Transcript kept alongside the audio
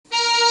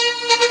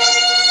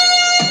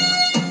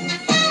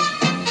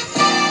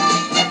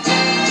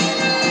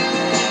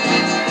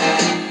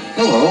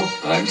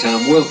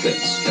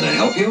Wilkins. Can I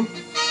help you?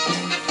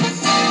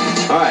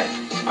 Hi,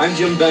 I'm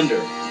Jim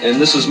Bender, and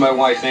this is my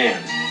wife,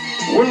 Ann.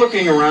 We're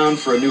looking around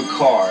for a new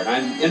car, and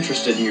I'm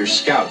interested in your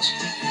Scouts.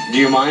 Do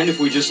you mind if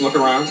we just look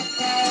around?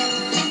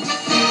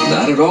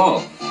 Not at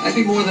all. I'd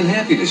be more than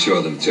happy to show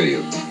them to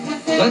you.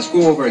 Let's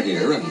go over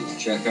here and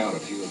check out a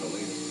few of the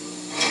latest.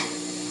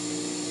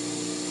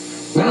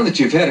 Now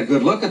that you've had a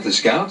good look at the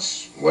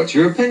Scouts, what's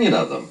your opinion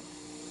of them?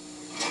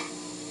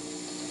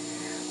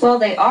 Well,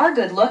 they are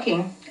good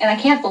looking, and I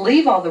can't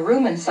believe all the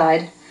room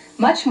inside.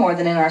 Much more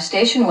than in our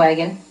station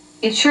wagon.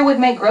 It sure would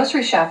make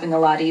grocery shopping a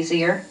lot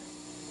easier.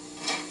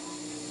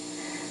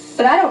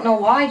 But I don't know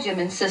why Jim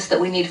insists that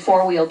we need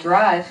four-wheel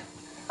drive.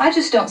 I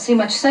just don't see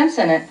much sense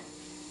in it.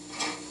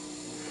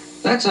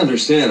 That's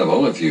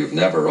understandable if you've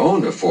never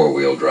owned a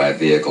four-wheel drive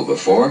vehicle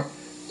before.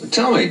 But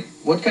tell me,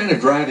 what kind of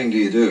driving do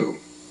you do?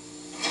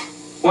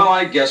 Well,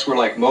 I guess we're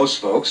like most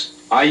folks.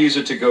 I use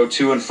it to go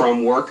to and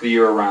from work the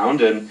year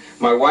round, and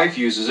my wife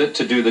uses it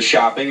to do the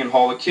shopping and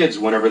haul the kids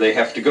whenever they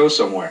have to go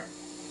somewhere.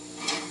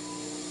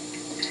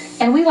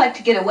 And we like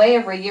to get away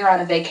every year on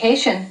a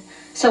vacation,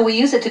 so we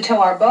use it to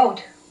tow our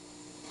boat.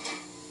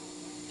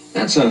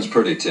 That sounds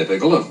pretty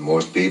typical of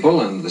most people,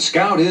 and the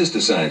Scout is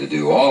designed to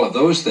do all of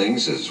those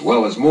things as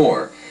well as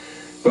more.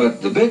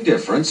 But the big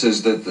difference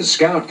is that the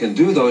Scout can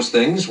do those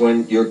things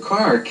when your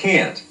car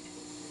can't.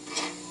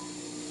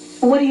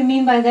 What do you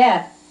mean by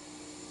that?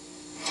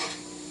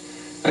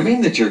 I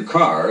mean that your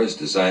car is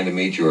designed to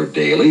meet your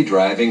daily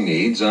driving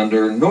needs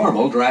under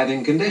normal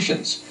driving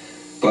conditions.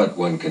 But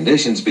when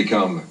conditions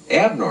become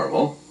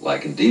abnormal,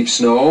 like in deep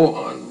snow,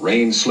 on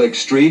rain-slick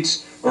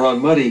streets, or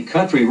on muddy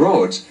country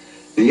roads,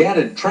 the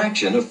added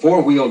traction of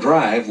four-wheel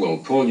drive will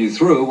pull you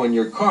through when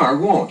your car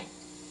won't.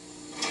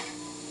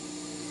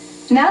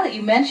 Now that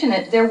you mention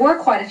it, there were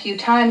quite a few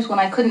times when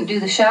I couldn't do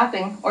the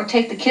shopping or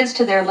take the kids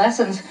to their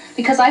lessons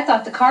because I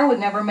thought the car would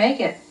never make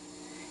it.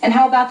 And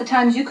how about the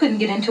times you couldn't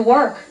get into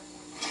work?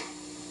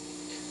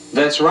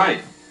 That's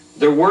right.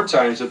 There were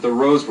times that the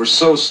roads were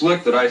so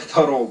slick that I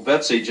thought old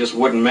Betsy just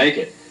wouldn't make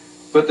it.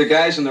 But the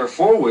guys in their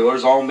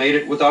four-wheelers all made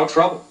it without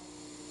trouble.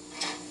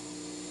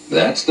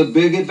 That's the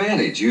big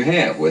advantage you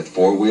have with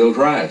four-wheel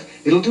drive.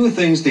 It'll do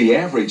things the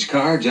average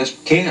car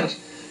just can't.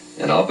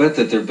 And I'll bet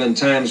that there have been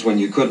times when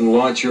you couldn't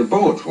launch your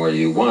boat where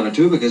you wanted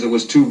to because it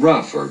was too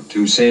rough or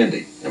too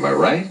sandy. Am I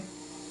right?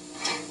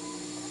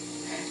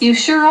 You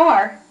sure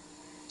are.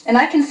 And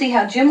I can see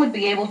how Jim would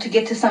be able to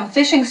get to some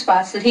fishing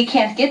spots that he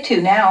can't get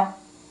to now.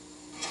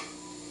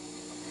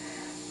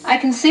 I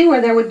can see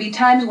where there would be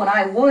times when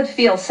I would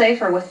feel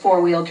safer with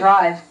four-wheel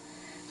drive.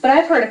 But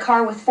I've heard a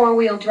car with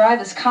four-wheel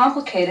drive is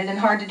complicated and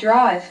hard to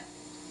drive.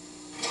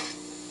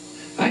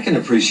 I can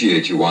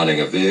appreciate you wanting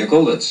a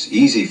vehicle that's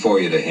easy for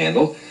you to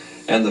handle,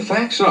 and the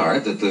facts are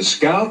that the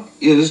Scout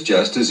is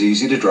just as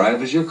easy to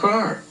drive as your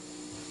car.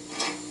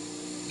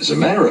 As a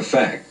matter of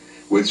fact,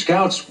 with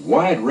Scout's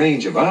wide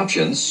range of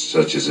options,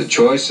 such as a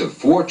choice of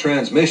 4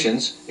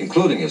 transmissions,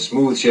 including a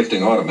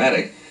smooth-shifting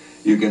automatic,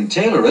 you can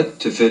tailor it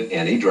to fit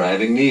any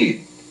driving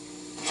need.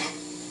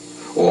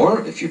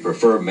 Or, if you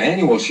prefer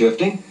manual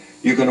shifting,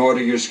 you can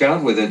order your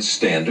Scout with its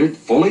standard,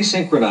 fully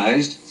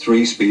synchronized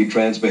 3-speed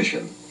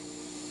transmission.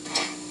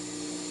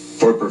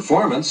 For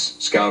performance,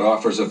 Scout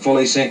offers a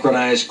fully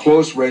synchronized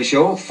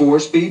close-ratio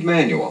 4-speed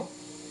manual.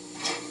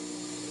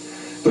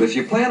 But if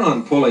you plan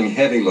on pulling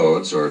heavy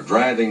loads or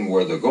driving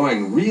where the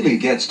going really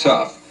gets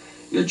tough,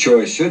 your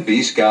choice should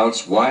be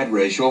Scout's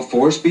wide-ratio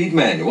 4-speed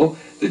manual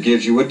that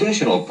gives you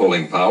additional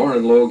pulling power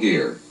in low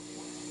gear.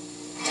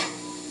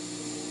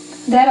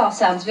 That all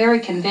sounds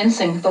very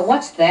convincing, but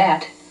what's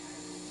that?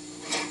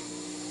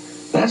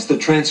 That's the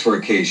transfer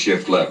case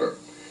shift lever.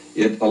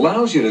 It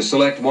allows you to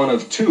select one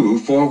of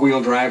 2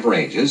 4-wheel drive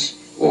ranges,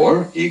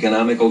 or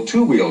economical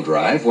 2-wheel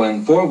drive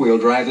when 4-wheel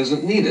drive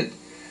isn't needed.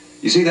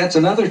 You see, that's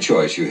another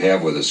choice you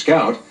have with a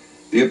Scout,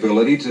 the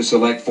ability to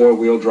select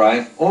 4-wheel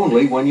drive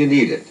only when you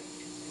need it.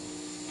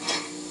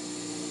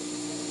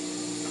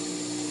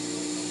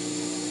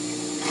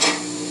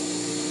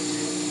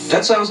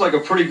 That sounds like a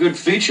pretty good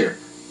feature.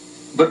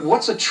 But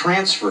what's a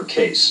transfer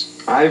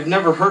case? I've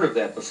never heard of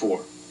that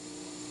before.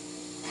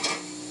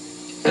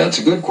 That's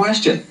a good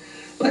question.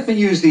 Let me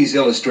use these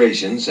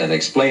illustrations and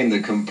explain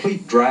the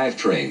complete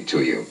drivetrain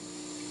to you.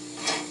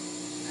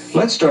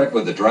 Let's start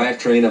with the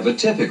drivetrain of a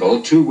typical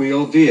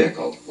 2-wheel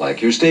vehicle,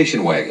 like your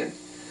station wagon.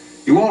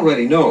 You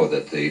already know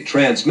that the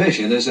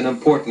transmission is an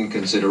important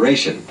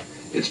consideration.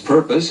 Its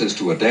purpose is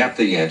to adapt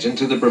the engine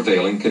to the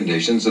prevailing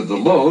conditions of the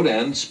load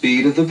and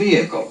speed of the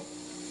vehicle.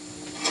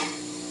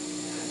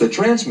 The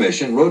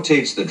transmission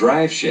rotates the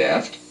drive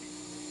shaft,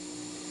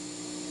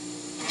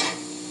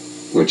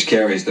 which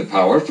carries the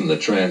power from the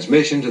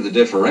transmission to the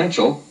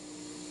differential,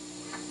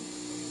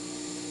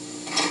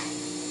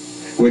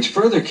 which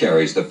further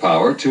carries the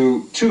power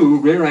to 2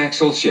 rear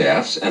axle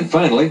shafts, and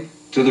finally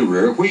to the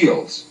rear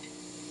wheels.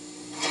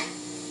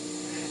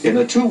 In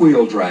a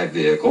 2-wheel drive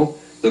vehicle,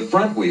 the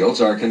front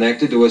wheels are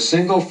connected to a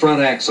single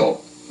front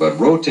axle, but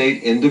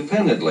rotate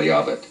independently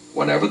of it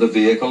whenever the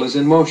vehicle is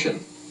in motion.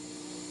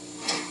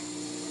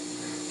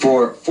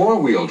 For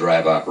 4-wheel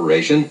drive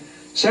operation,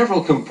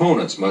 several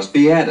components must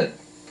be added.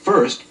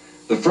 First,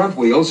 the front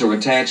wheels are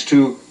attached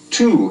to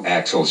two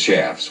axle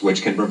shafts,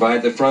 which can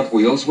provide the front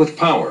wheels with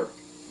power.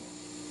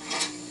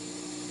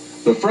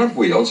 The front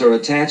wheels are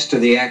attached to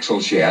the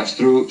axle shafts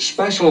through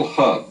special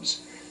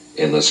hubs.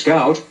 In the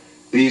Scout,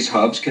 these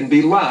hubs can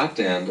be locked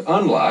and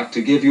unlocked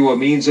to give you a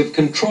means of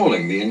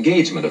controlling the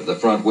engagement of the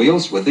front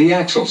wheels with the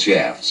axle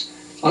shafts.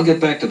 I'll get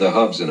back to the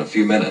hubs in a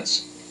few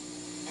minutes.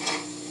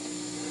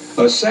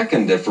 A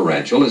second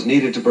differential is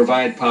needed to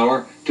provide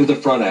power to the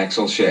front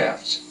axle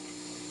shafts.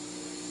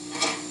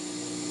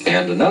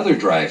 And another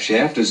drive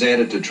shaft is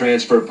added to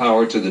transfer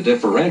power to the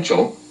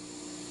differential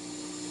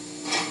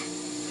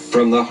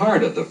from the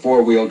heart of the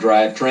four-wheel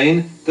drive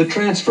train, the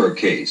transfer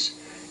case.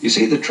 You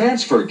see, the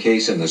transfer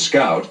case in the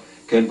Scout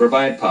can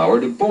provide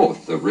power to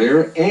both the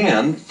rear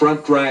and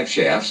front drive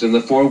shafts in the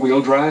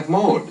four-wheel drive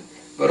mode,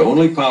 but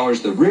only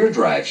powers the rear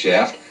drive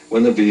shaft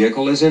when the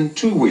vehicle is in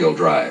two-wheel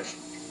drive.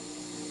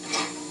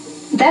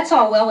 That's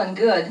all well and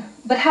good,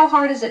 but how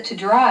hard is it to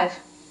drive?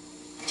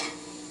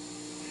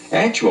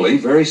 Actually,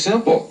 very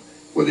simple.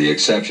 With the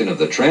exception of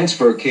the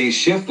transfer case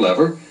shift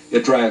lever,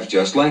 it drives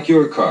just like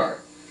your car.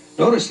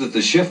 Notice that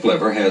the shift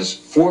lever has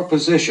 4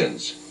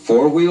 positions: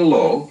 four-wheel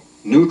low,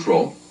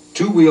 neutral,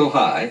 two-wheel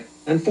high,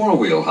 and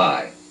four-wheel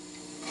high.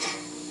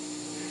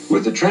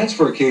 With the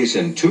transfer case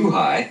in two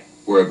high,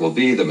 where it will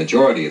be the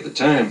majority of the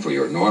time for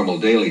your normal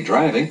daily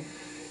driving,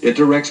 it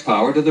directs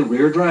power to the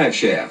rear drive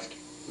shaft.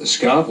 The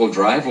Scout will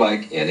drive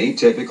like any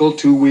typical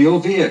two-wheel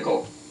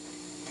vehicle.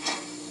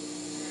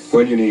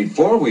 When you need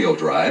four-wheel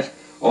drive,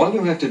 all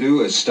you have to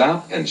do is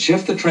stop and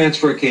shift the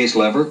transfer case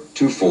lever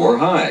to 4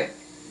 high.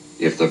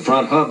 If the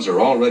front hubs are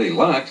already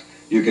locked,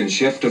 you can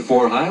shift to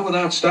 4 high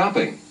without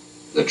stopping.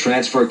 The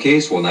transfer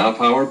case will now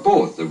power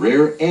both the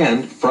rear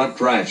and front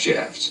drive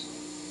shafts.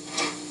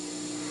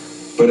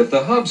 But if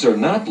the hubs are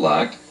not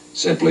locked,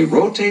 simply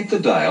rotate the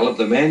dial of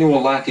the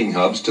manual locking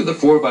hubs to the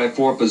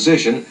 4x4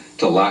 position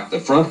to lock the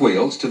front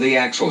wheels to the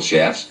axle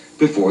shafts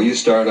before you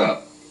start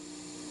up.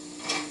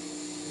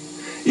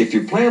 If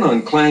you plan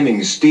on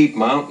climbing steep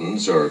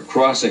mountains or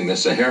crossing the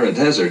Sahara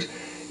Desert,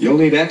 you'll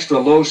need extra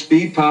low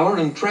speed power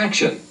and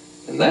traction,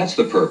 and that's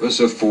the purpose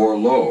of 4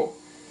 low.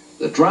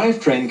 The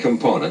drivetrain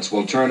components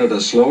will turn at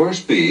a slower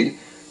speed,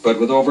 but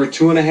with over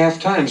 2.5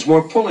 times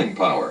more pulling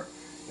power,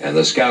 and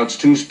the Scout's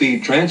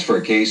 2-speed transfer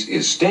case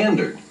is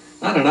standard,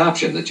 not an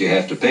option that you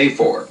have to pay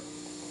for.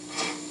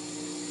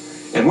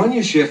 And when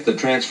you shift the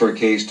transfer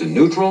case to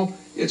neutral,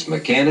 it's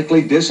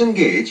mechanically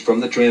disengaged from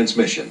the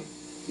transmission.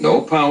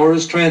 No power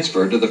is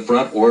transferred to the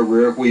front or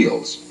rear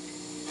wheels.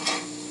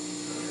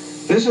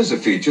 This is a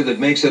feature that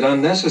makes it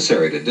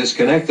unnecessary to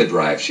disconnect the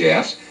drive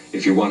shafts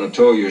if you want to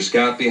tow your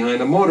Scout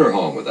behind a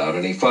motorhome without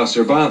any fuss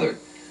or bother.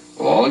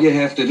 All you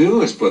have to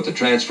do is put the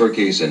transfer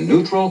case in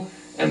neutral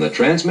and the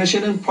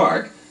transmission in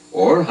park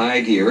or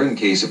high gear in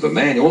case of a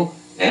manual,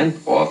 and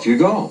off you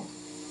go.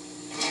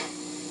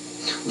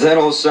 That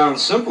all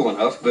sounds simple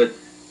enough, but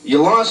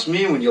you lost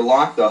me when you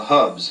locked the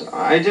hubs.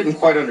 I didn't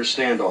quite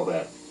understand all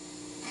that.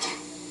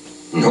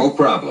 No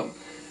problem.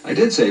 I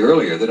did say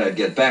earlier that I'd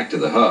get back to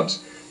the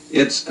hubs.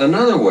 It's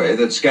another way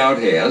that Scout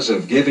has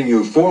of giving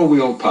you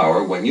four-wheel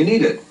power when you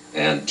need it,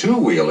 and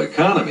two-wheel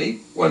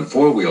economy when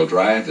four-wheel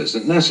drive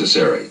isn't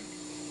necessary.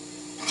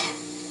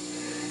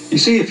 You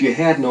see, if you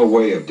had no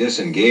way of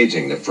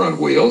disengaging the front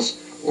wheels,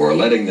 or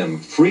letting them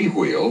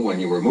freewheel when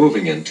you were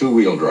moving in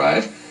two-wheel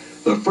drive,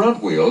 the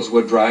front wheels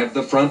would drive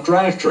the front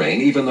drivetrain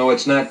even though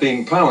it's not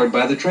being powered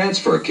by the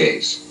transfer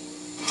case.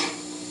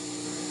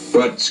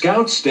 But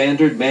Scout's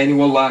standard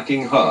manual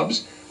locking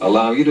hubs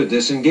allow you to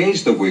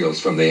disengage the wheels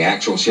from the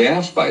axle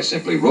shafts by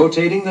simply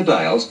rotating the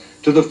dials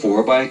to the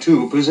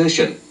 4x2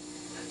 position.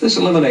 This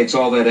eliminates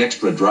all that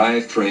extra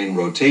drivetrain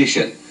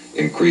rotation,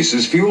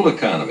 increases fuel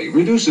economy,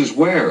 reduces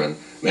wear, and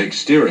makes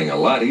steering a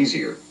lot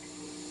easier.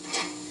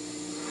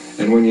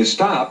 And when you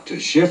stop to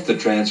shift the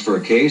transfer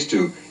case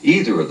to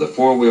either of the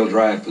four-wheel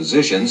drive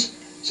positions,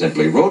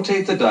 simply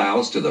rotate the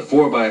dials to the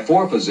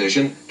 4x4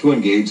 position to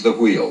engage the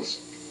wheels.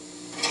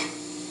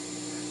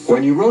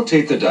 When you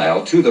rotate the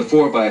dial to the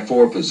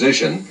 4x4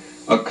 position,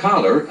 a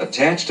collar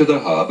attached to the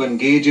hub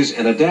engages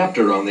an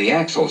adapter on the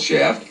axle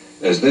shaft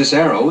as this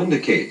arrow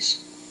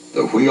indicates.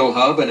 The wheel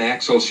hub and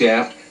axle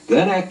shaft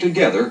then act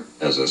together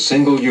as a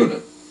single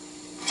unit.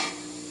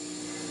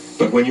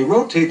 But when you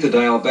rotate the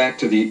dial back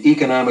to the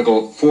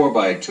economical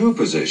 4x2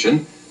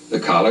 position, the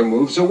collar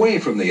moves away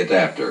from the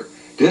adapter,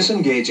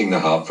 disengaging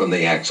the hub from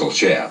the axle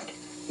shaft.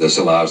 This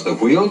allows the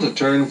wheel to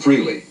turn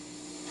freely.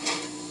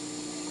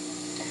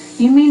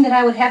 You mean that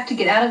I would have to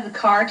get out of the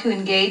car to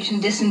engage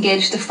and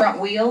disengage the front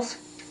wheels?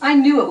 I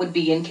knew it would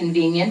be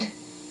inconvenient.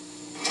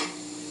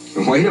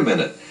 Wait a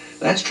minute.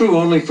 That's true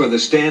only for the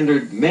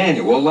standard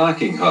manual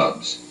locking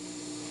hubs.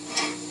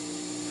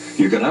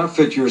 You can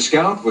outfit your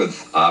Scout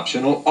with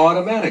optional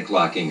automatic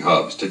locking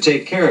hubs to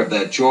take care of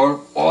that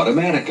chore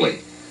automatically.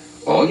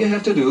 All you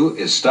have to do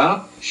is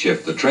stop,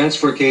 shift the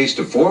transfer case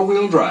to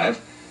four-wheel drive,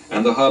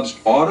 and the hubs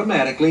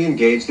automatically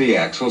engage the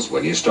axles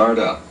when you start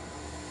up.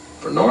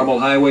 For normal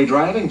highway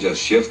driving,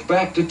 just shift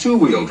back to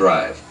two-wheel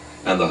drive.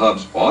 and the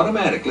hubs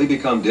automatically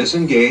become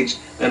disengaged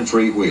and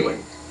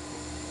freewheeling.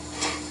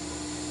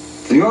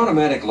 The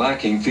automatic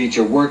locking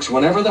feature works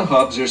whenever the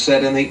hubs are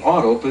set in the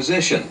auto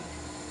position.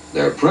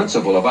 Their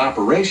principle of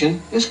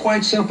operation is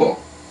quite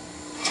simple.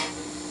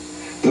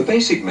 The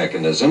basic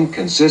mechanism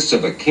consists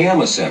of a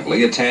cam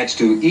assembly attached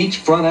to each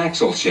front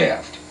axle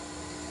shaft,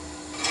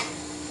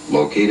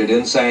 located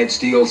inside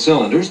steel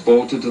cylinders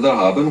bolted to the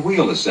hub and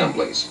wheel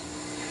assemblies.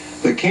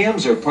 The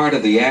cams are part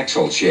of the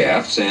axle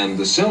shafts and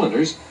the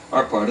cylinders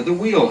are part of the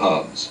wheel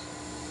hubs.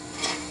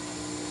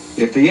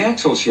 If the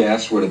axle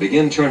shafts were to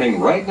begin turning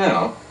right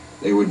now,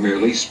 they would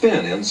merely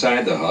spin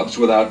inside the hubs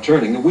without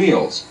turning the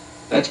wheels.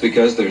 That's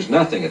because there's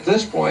nothing at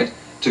this point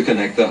to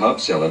connect the hub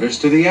cylinders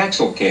to the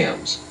axle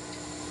cams.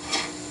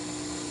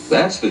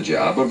 That's the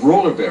job of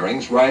roller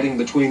bearings riding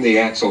between the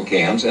axle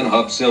cams and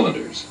hub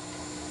cylinders.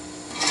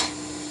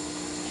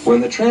 When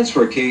the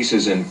transfer case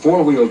is in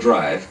four-wheel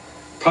drive,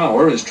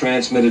 power is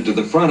transmitted to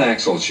the front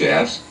axle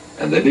shafts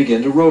and they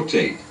begin to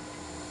rotate.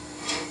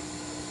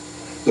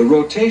 The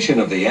rotation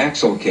of the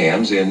axle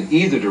cams in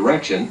either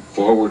direction,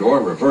 forward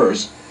or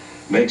reverse,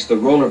 makes the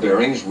roller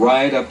bearings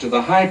ride up to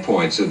the high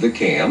points of the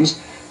cams,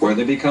 where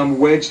they become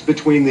wedged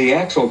between the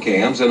axle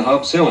cams and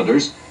hub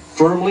cylinders,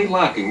 firmly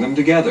locking them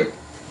together.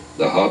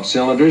 The hub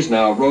cylinders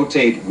now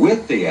rotate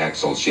with the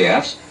axle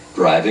shafts,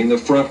 driving the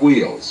front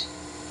wheels.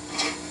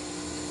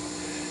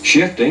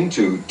 Shifting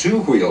to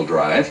two-wheel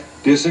drive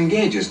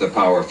disengages the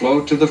power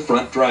flow to the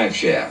front drive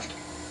shaft.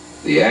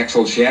 The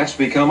axle shafts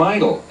become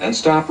idle and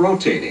stop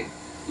rotating,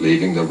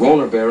 leaving the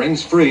roller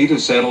bearings free to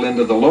settle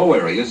into the low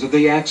areas of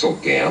the axle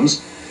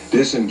cams,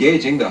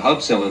 disengaging the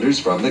hub cylinders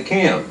from the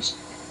cams.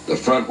 The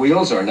front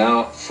wheels are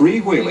now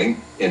freewheeling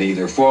in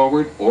either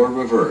forward or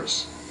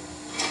reverse.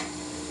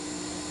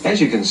 As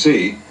you can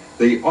see,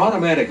 the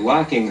automatic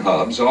locking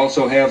hubs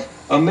also have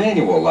a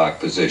manual lock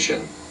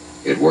position.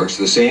 It works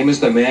the same as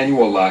the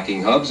manual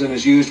locking hubs and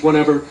is used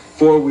whenever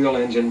four-wheel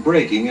engine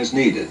braking is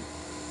needed.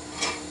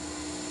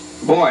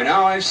 Boy,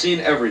 now I've seen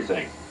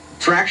everything.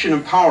 Traction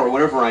and power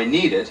whenever I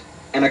need it,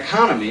 and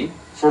economy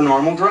for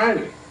normal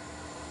driving.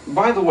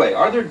 By the way,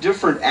 are there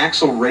different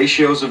axle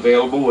ratios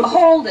available with...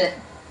 Hold it.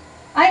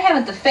 I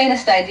haven't the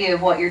faintest idea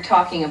of what you're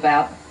talking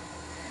about.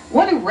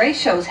 What do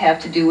ratios have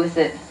to do with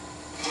it?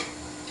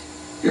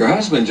 Your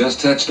husband just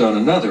touched on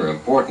another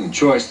important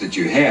choice that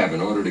you have in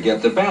order to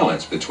get the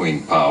balance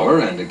between power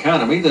and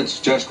economy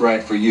that's just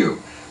right for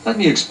you. Let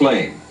me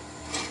explain.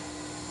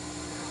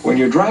 When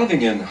you're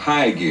driving in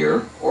high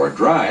gear, or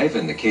drive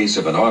in the case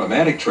of an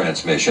automatic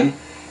transmission,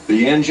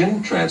 the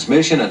engine,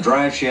 transmission, and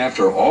drive shaft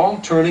are all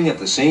turning at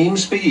the same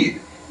speed,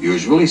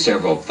 usually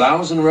several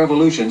thousand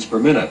revolutions per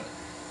minute.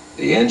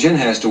 The engine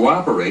has to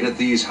operate at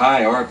these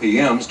high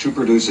RPMs to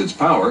produce its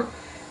power,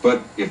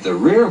 but if the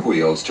rear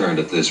wheels turned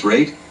at this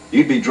rate,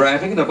 you'd be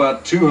driving at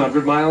about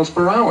 200 miles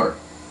per hour.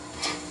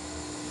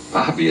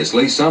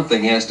 Obviously,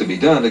 something has to be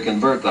done to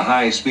convert the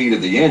high speed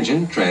of the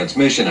engine,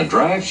 transmission, and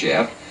drive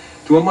shaft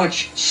to a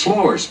much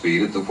slower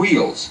speed at the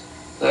wheels.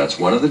 That's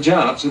one of the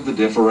jobs of the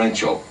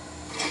differential.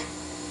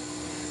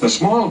 A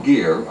small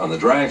gear on the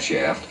drive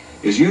shaft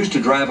is used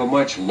to drive a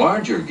much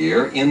larger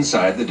gear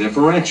inside the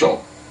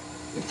differential.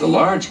 If the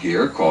large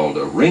gear, called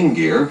a ring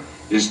gear,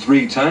 is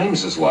 3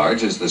 times as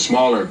large as the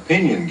smaller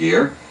pinion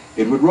gear,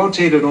 it would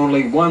rotate at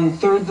only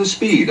 1/3 the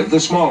speed of the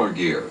smaller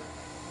gear.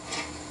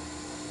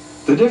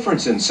 The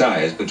difference in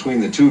size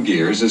between the two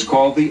gears is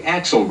called the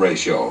axle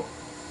ratio.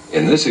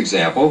 In this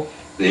example,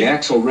 the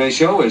axle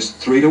ratio is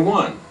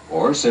 3:1,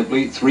 or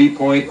simply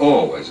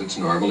 3.0 as it's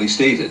normally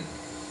stated.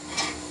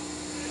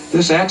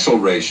 This axle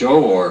ratio,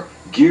 or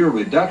gear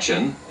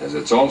reduction, as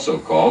it's also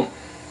called,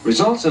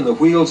 results in the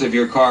wheels of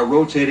your car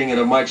rotating at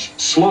a much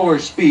slower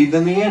speed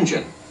than the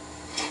engine.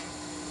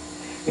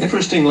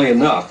 Interestingly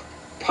enough,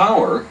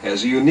 power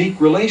has a unique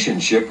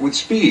relationship with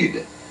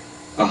speed.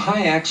 A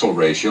high axle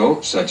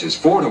ratio, such as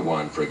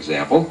 4:1 for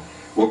example,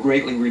 will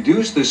greatly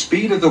reduce the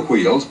speed of the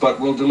wheels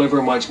but will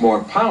deliver much more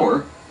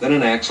power than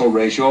an axle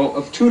ratio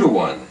of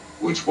 2:1,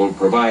 which will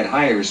provide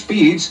higher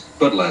speeds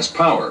but less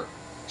power.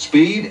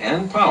 Speed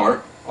and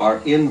power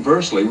are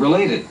inversely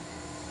related.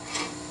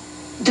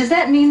 Does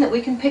that mean that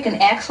we can pick an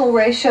axle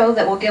ratio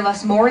that will give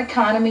us more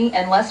economy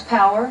and less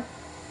power,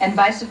 and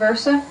vice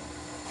versa?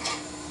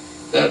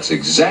 That's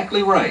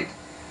exactly right.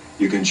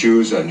 You can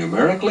choose a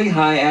numerically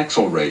high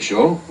axle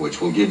ratio,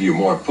 which will give you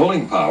more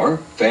pulling power,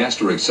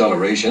 faster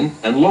acceleration,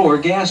 and lower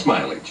gas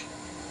mileage.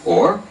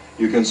 Or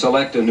you can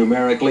select a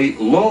numerically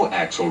low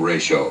axle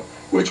ratio,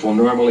 which will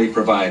normally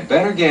provide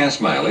better gas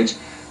mileage,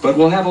 but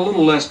will have a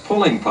little less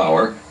pulling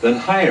power than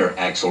higher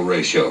axle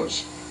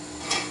ratios.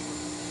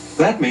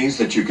 That means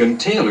that you can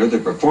tailor the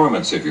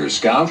performance of your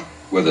Scout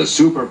with a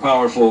super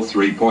powerful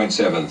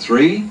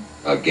 3.73,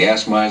 a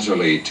gas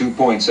miserly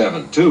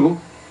 2.72,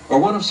 or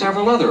one of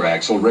several other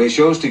axle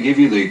ratios to give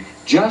you the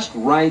just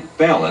right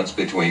balance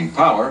between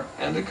power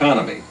and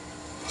economy.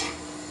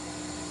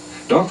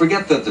 Don't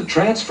forget that the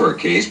transfer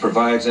case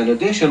provides an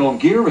additional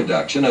gear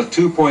reduction of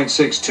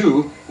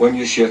 2.62 when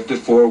you shift to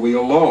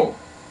four-wheel low.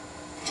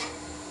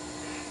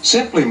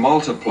 Simply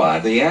multiply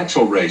the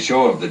axle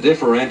ratio of the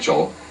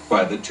differential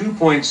by the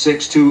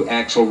 2.62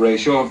 axle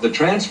ratio of the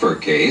transfer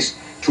case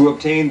to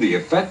obtain the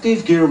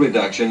effective gear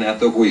reduction at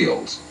the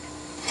wheels.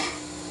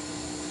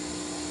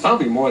 I'll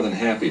be more than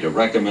happy to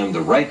recommend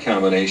the right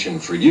combination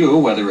for you,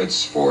 whether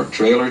it's for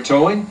trailer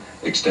towing,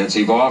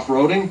 extensive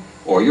off-roading,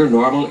 or your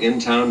normal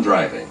in-town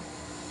driving.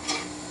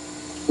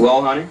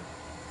 Well, honey,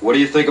 what do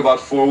you think about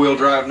four-wheel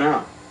drive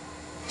now?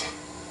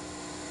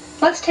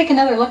 Let's take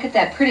another look at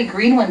that pretty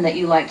green one that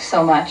you liked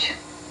so much.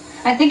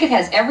 I think it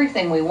has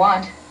everything we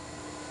want.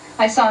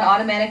 I saw an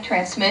automatic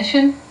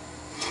transmission,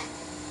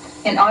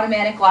 and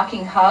automatic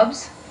locking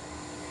hubs,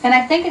 and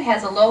I think it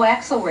has a low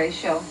axle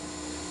ratio.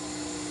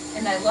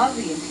 And I love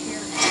the interior.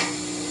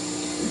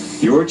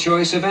 Your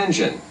choice of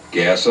engine,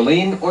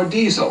 gasoline or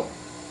diesel.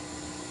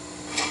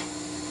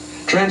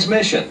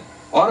 Transmission,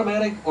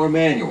 automatic or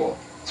manual,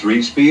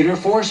 3-speed or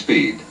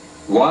 4-speed,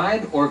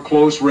 wide or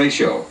close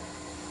ratio.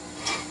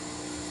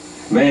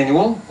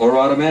 Manual or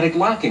automatic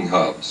locking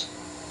hubs.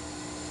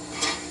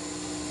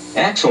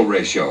 Axle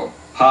ratio,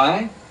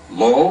 high,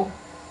 low,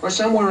 or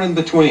somewhere in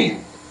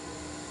between.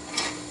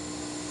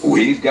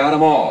 We've got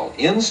them all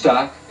in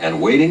stock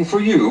and waiting for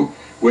you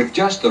with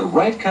just the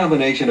right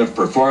combination of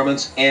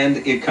performance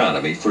and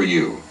economy for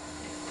you.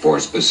 For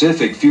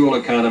specific fuel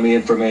economy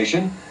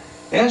information,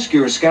 ask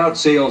your Scout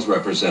sales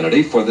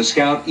representative for the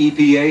Scout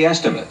EPA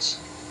estimates.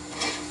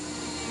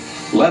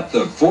 Let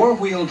the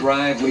four-wheel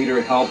drive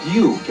leader help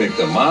you pick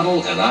the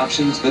model and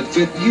options that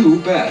fit you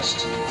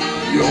best.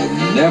 You'll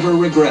never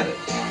regret it.